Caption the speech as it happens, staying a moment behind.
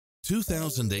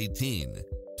2018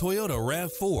 Toyota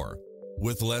RAV4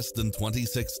 with less than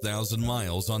 26,000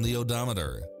 miles on the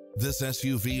odometer. This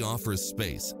SUV offers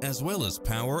space as well as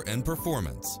power and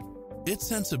performance. Its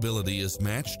sensibility is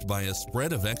matched by a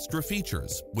spread of extra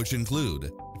features, which include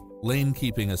lane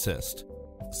keeping assist,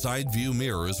 side view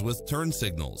mirrors with turn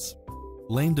signals,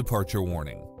 lane departure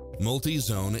warning,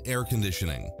 multi-zone air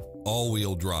conditioning,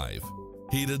 all-wheel drive,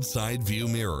 heated side view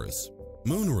mirrors,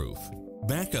 moonroof,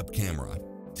 backup camera,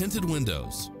 tinted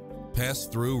windows,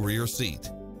 pass-through rear seat,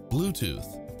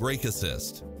 Bluetooth, brake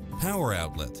assist, power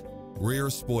outlet, rear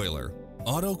spoiler,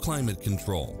 auto climate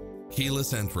control,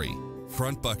 keyless entry,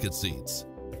 front bucket seats,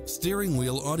 steering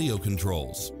wheel audio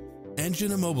controls,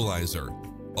 engine immobilizer,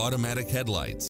 automatic headlights,